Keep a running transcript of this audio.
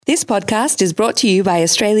This podcast is brought to you by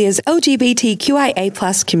Australia's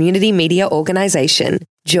LGBTQIA+ community media organisation,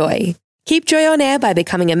 Joy. Keep Joy on air by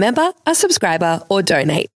becoming a member, a subscriber, or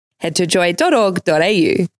donate. Head to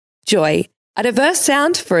joy.org.au. Joy, a diverse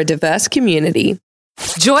sound for a diverse community.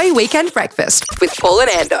 Joy Weekend Breakfast with Paul and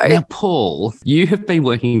Ando. Now, Paul, you have been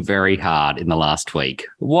working very hard in the last week.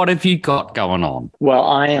 What have you got going on? Well,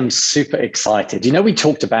 I am super excited. You know, we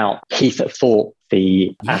talked about Heath Thorpe,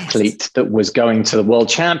 the athlete that was going to the World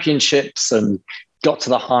Championships and got to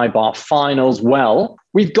the high bar finals. Well,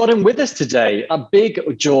 we've got him with us today. A big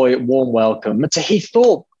joy, warm welcome to Heath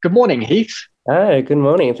Thorpe. Good morning, Heath. Hi, good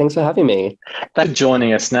morning. Thanks for having me. Thanks for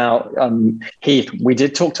joining us. Now, Heath, we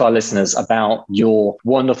did talk to our listeners about your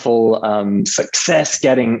wonderful success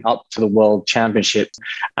getting up to the World Championships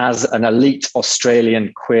as an elite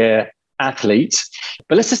Australian queer athlete.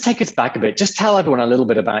 But let's just take us back a bit. Just tell everyone a little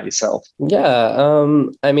bit about yourself. Yeah,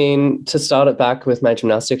 to start it back with my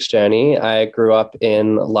gymnastics journey, I grew up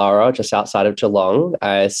in Lara, just outside of Geelong.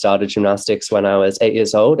 I started gymnastics when I was 8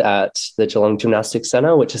 years old at the Geelong Gymnastics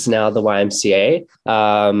Centre, which is now the YMCA.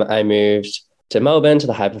 I moved to Melbourne, to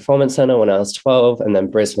the High Performance Centre when I was 12, and then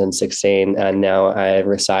Brisbane 16, and now I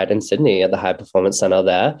reside in Sydney at the High Performance Centre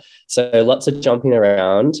there. So lots of jumping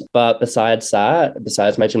around. But besides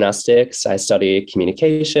my gymnastics, I study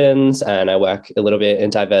communications and I work a little bit in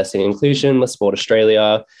diversity and inclusion with Sport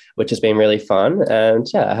Australia, which has been really fun. And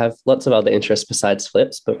yeah, I have lots of other interests besides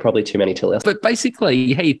flips, but probably too many to list. But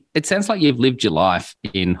basically, hey, it sounds like you've lived your life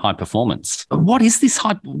in high performance. What is this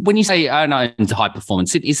when you say own high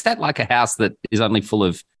performance, is that like a house that is only full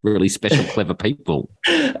of really special, clever people?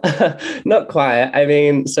 Not quite. I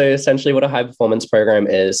mean, so essentially what a high performance program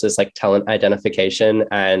is like talent identification,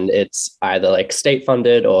 and it's either like state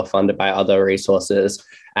funded or funded by other resources.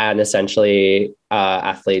 And essentially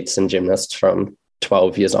athletes and gymnasts from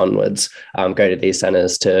 12 years onwards go to these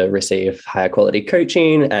centers to receive higher quality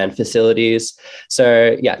coaching and facilities.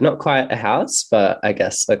 So yeah, not quite a house, but I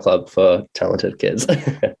guess a club for talented kids.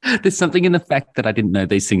 There's something in the fact that I didn't know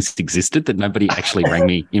these things existed, that nobody actually rang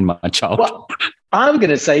me in my childhood. Well, I'm going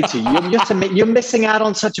to say to you, you're missing out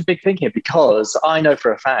on such a big thing here, because I know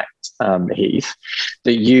for a fact, Heath,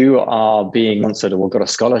 that you are being sponsored or got a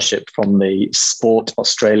scholarship from the Sport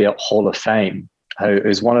Australia Hall of Fame,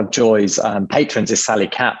 who's one of Joy's patrons is Sally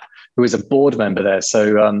Capp, who is a board member there.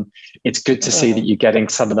 So it's good to see that you're getting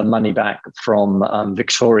some of the money back from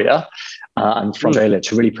Victoria and from Australia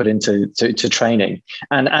to really put into training.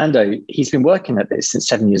 And Ando, he's been working at this since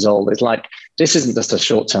 7 years old. It's like, this isn't just a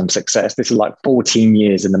short-term success. This is like 14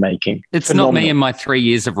 years in the making. It's Phenomenal. Not me and my 3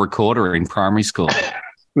 years of recorder in primary school.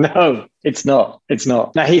 No, it's not. It's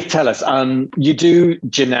not. Now, Heath, tell us, you do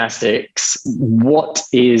gymnastics. What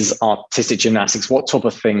is artistic gymnastics? What sort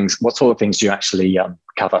of things do you actually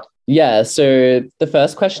cover? Yeah, so the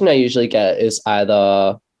first question I usually get is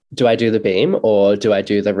either, do I do the beam or do I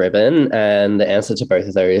do the ribbon? And the answer to both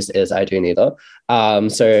of those is I do neither.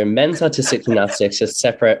 So men's artistic gymnastics is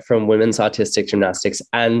separate from women's artistic gymnastics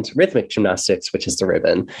and rhythmic gymnastics, which is the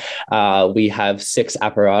ribbon. We have 6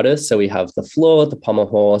 apparatus. So we have the floor, the pommel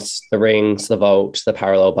horse, the rings, the vault, the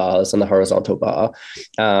parallel bars, and the horizontal bar.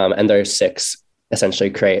 And those 6 essentially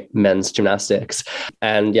create men's gymnastics.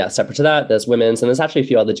 And yeah, separate to that, there's women's, and there's actually a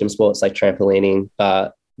few other gym sports like trampolining,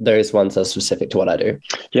 but those ones are specific to what I do.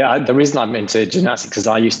 Yeah, the reason I'm into gymnastics is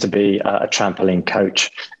I used to be a trampoline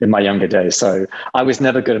coach in my younger days. So I was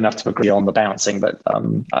never good enough to agree on the bouncing, but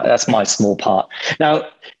that's my small part. Now,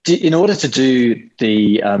 in order to do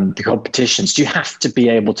the competitions, do you have to be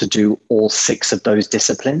able to do all 6 of those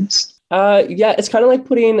disciplines? Yeah, it's kind of like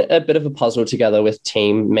putting a bit of a puzzle together with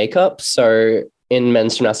team makeup. So in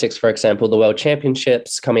men's gymnastics, for example, the World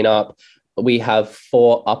Championships coming up, we have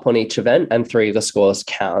 4 up on each event and 3 of the scores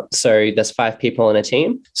count. So there's 5 people in a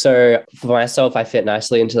team. So for myself, I fit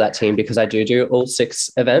nicely into that team because I do all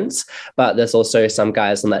 6 events, but there's also some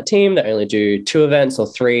guys on that team that only do 2 events or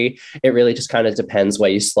 3. It really just kind of depends where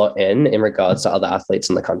you slot in regards to other athletes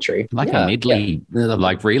in the country. Like a medley,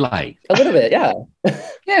 like relay. A little bit, yeah.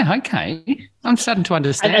 Yeah, okay. I'm starting to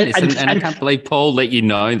understand this. And I can't believe Paul let you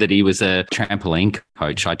know that he was a trampoline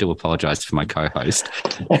coach. I do apologise for my co-host.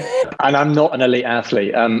 And I'm not an elite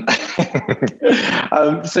athlete.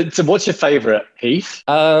 So what's your favourite, Heath?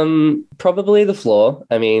 Probably the floor.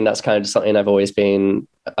 I mean, that's kind of just something I've always been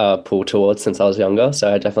pulled towards since I was younger.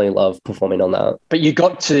 So I definitely love performing on that. But you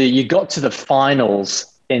got to the finals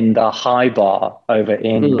in the high bar over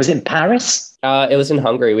in, was it in Paris? It was in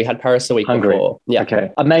Hungary. We had Paris a week before. Yeah.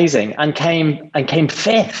 Okay. Amazing. And came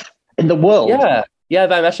 5th in the world. Yeah. Yeah,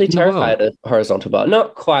 but I'm actually terrified of horizontal bar.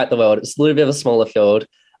 Not quite the world. It's a little bit of a smaller field.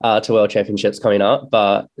 to World Championships coming up,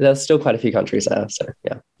 but there's still quite a few countries there. So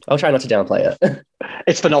yeah, I'll try not to downplay it.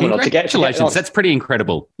 It's phenomenal. Congratulations. That's pretty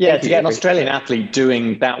incredible. Yeah, to get an Australian athlete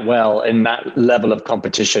doing that well in that level of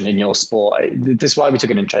competition in your sport, this is why we took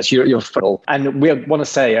an interest. You're full. And we want to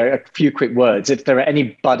say a few quick words. If there are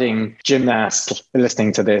any budding gymnasts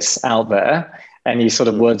listening to this out there, any sort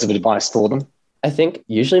of words of advice for them? I think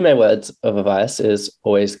usually my words of advice it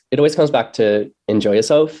always comes back to enjoy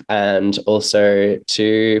yourself and also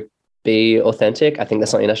to be authentic. I think that's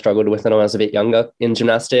something I struggled with when I was a bit younger in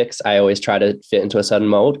gymnastics. I always try to fit into a certain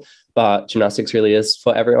mold, but gymnastics really is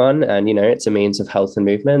for everyone. And, it's a means of health and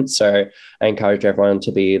movement. So I encourage everyone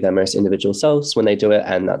to be their most individual selves when they do it.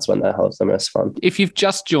 And that's when they're the most fun. If you've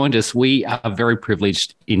just joined us, we are very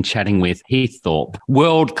privileged in chatting with Heath Thorpe,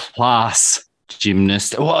 world-class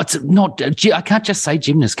gymnast. Well, it's not. I can't just say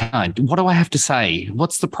gymnast, can I? What do I have to say?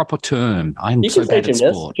 What's the proper term? I'm so bad at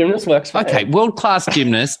sport. Gymnast works fine. Okay, world-class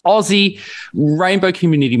gymnast, Aussie, Rainbow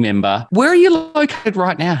community member. Where are you located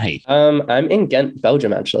right now, Heath? I'm in Ghent,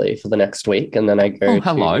 Belgium, actually, for the next week, and then I go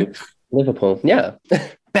to Liverpool. Yeah.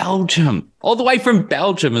 Belgium, all the way from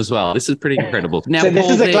Belgium as well. This is pretty incredible. Now, so this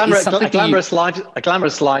is a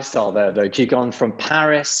glamorous lifestyle there, though. You've gone from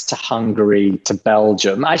Paris to Hungary to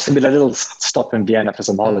Belgium, actually with a little stop in Vienna for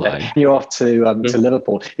some holiday. You're off to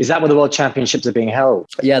Liverpool. Is that where the World Championships are being held?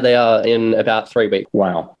 Yeah, they are in about 3 weeks.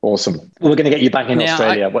 Wow, awesome. We're going to get you back in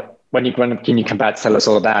Australia. When can you come back to tell us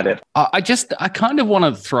all about it? I kind of want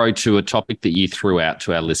to throw to a topic that you threw out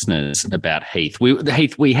to our listeners about Heath.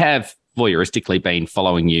 We have voyeuristically been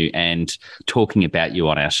following you and talking about you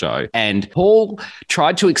on our show. And Paul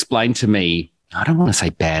tried to explain to me, I don't want to say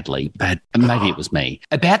badly, but maybe it was me,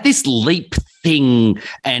 about this LEAP thing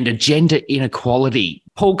and a gender inequality.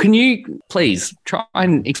 Paul, can you please try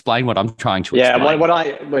and explain what I'm trying to explain? Yeah, what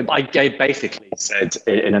I basically said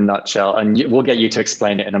in a nutshell, and we'll get you to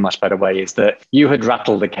explain it in a much better way, is that you had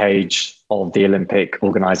rattled the cage of the Olympic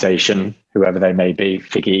organization, whoever they may be,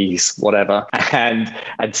 Figgies, whatever, and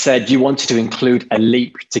said you wanted to include a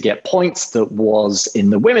leap to get points that was in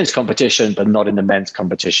the women's competition, but not in the men's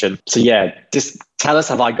competition. So yeah, just tell us,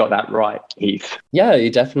 have I got that right, Heath? Yeah, you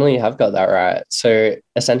definitely have got that right. So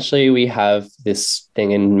essentially we have this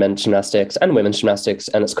thing in men's gymnastics and women's gymnastics,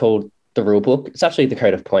 and it's called the rule book. It's actually the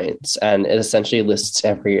code of points, and it essentially lists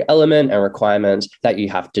every element and requirement that you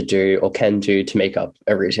have to do or can do to make up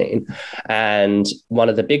a routine. And one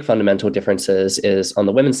of the big fundamental differences is on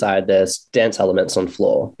the women's side, there's dance elements on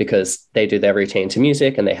floor because they do their routine to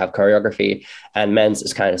music and they have choreography, and men's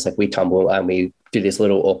is kind of just like we tumble and we do these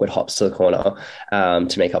little awkward hops to the corner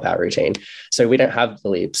to make up our routine. So we don't have the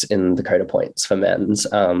leaps in the code of points for men's,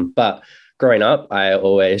 but growing up, I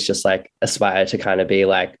always just aspire to kind of be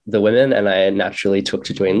like the women, and I naturally took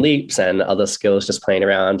to doing leaps and other skills just playing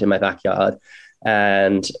around in my backyard.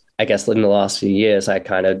 And I guess in the last few years, I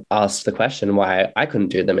kind of asked the question why I couldn't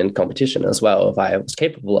do them in competition as well if I was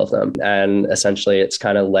capable of them. And essentially, it's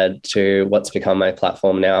kind of led to what's become my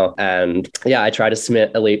platform now. And yeah, I tried to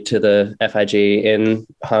submit a leap to the FIG in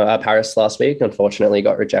Paris last week. Unfortunately,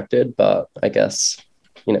 got rejected, but I guess,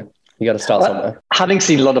 you got to start somewhere. Having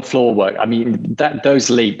seen a lot of floor work, I mean, those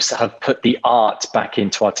leaps have put the art back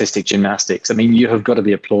into artistic gymnastics. I mean, you have got to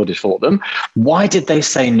be applauded for them. Why did they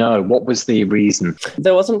say no? What was the reason?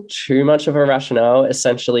 There wasn't too much of a rationale.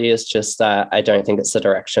 Essentially, it's just that I don't think it's the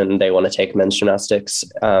direction they want to take men's gymnastics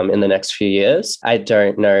in the next few years. I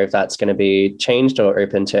don't know if that's going to be changed or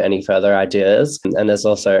open to any further ideas. And there's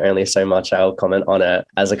also only so much I'll comment on it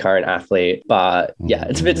as a current athlete. But yeah,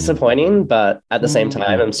 it's a bit disappointing. But at the same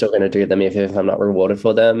time, I'm still going to do them if I'm not rewarded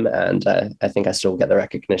for them, and I think I still get the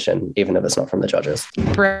recognition even if it's not from the judges.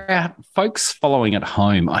 For our folks following at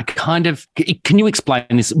home, can you explain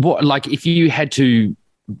this? If you had to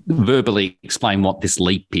verbally explain what this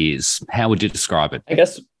leap is, how would you describe it? I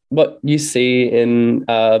guess what you see in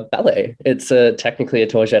ballet, it's technically a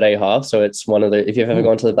tour jeté half, so it's one of the, if you've ever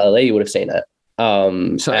gone to the ballet, you would have seen it.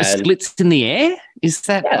 So splits in the air? Is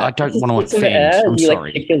that? Yeah, I don't want to offend. I'm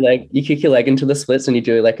sorry. You kick your leg into the splits and you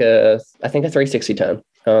do I think a 360 turn.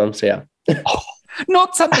 So yeah.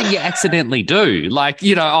 Not something you accidentally do.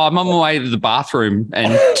 I'm on my way to the bathroom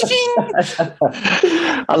and a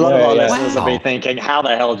lot of our listeners will be thinking, how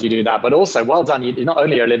the hell do you do that? But also, well done. You're not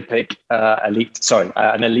only an elite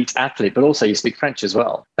athlete, but also you speak French as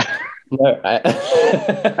well. No,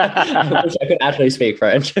 I wish I could actually speak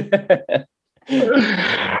French.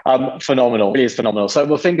 Phenomenal. It is phenomenal. So,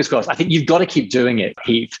 well, fingers crossed. I think you've got to keep doing it,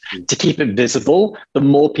 Heath, to keep it visible. The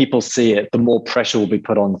more people see it, the more pressure will be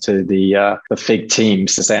put onto the FIG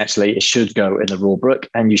teams to say, actually, it should go in the rule book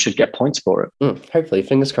and you should get points for it. Hopefully,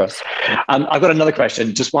 fingers crossed. I've got another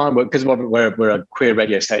question. Just one, because we're a queer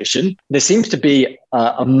radio station. There seems to be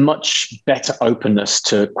a much better openness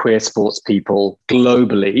to queer sports people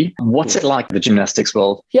globally. What's it like in the gymnastics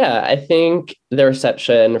world? Yeah, I think the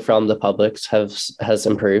reception from the public has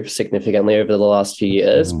improved significantly over the last few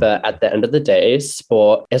years. But at the end of the day,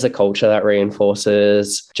 sport is a culture that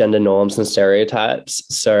reinforces gender norms and stereotypes.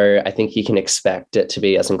 So I think you can expect it to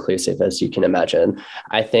be as inclusive as you can imagine.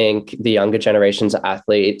 I think the younger generations of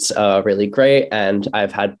athletes are really great. And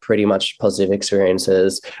I've had pretty much positive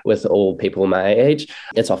experiences with all people my age.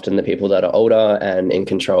 It's often the people that are older and in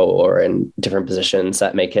control or in different positions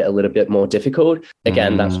that make it a little bit more difficult.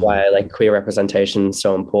 Again, that's why queer representation is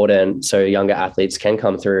so important. So younger athletes can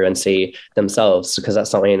come through and see themselves, because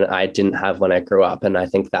that's something I didn't have when I grew up. And I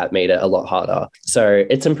think that made it a lot harder. So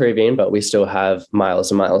it's improving, but we still have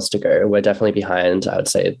miles and miles to go. We're definitely behind, I would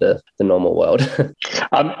say, the normal world.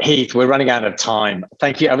 Heath, we're running out of time.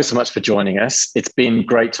 Thank you ever so much for joining us. It's been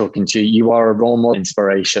great talking to you. You are a role model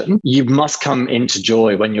inspiration. You must come into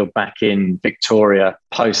joy when you're back in Victoria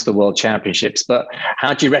post the World Championships. But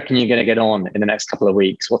how do you reckon you're going to get on in the next couple of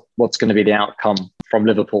weeks? What's going to be the outcome from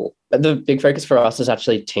Liverpool? The big focus for us is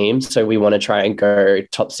actually teams. So we want to try and go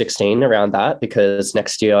top 16 around that, because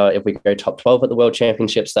next year, if we go top 12 at the World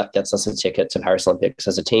Championships, that gets us a ticket to Paris Olympics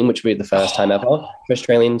as a team, which would be the first time ever for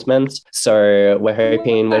Australian men's. So we're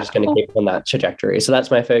hoping we're just going to keep on that trajectory. So that's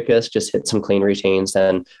my focus, just hit some clean routines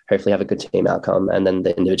and hopefully have a good team outcome. And then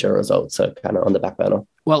the individual results are kind of on the back burner.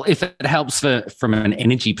 Well, if it helps from an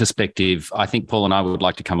energy perspective, I think Paul and I would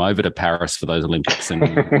like to come over to Paris for those Olympics, and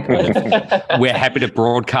we're happy to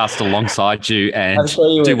broadcast alongside you and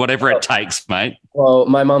do whatever it takes, mate. Well,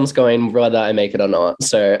 my mum's going whether I make it or not,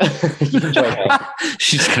 so you can join her.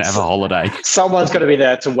 She's going to have a holiday. Someone's going to be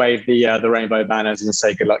there to wave the rainbow banners and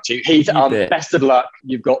say good luck to you. Heath, best of luck.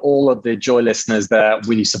 You've got all of the Joy listeners there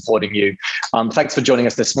really supporting you. Thanks for joining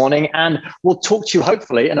us this morning, and we'll talk to you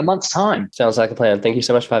hopefully in a month's time. Sounds like a plan. Thank you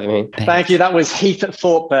so much for having me. Thank you. That was Heath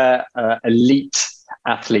Thorpe, elite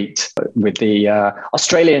athlete with the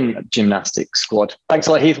Australian gymnastics squad. Thanks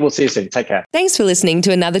a lot, Heath. We'll see you soon. Take care. Thanks for listening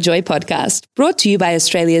to another Joy podcast, brought to you by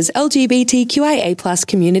Australia's LGBTQIA+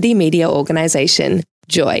 community media organisation,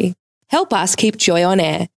 Joy. Help us keep Joy on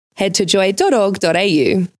air. Head to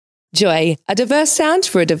joy.org.au. Joy, a diverse sound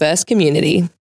for a diverse community.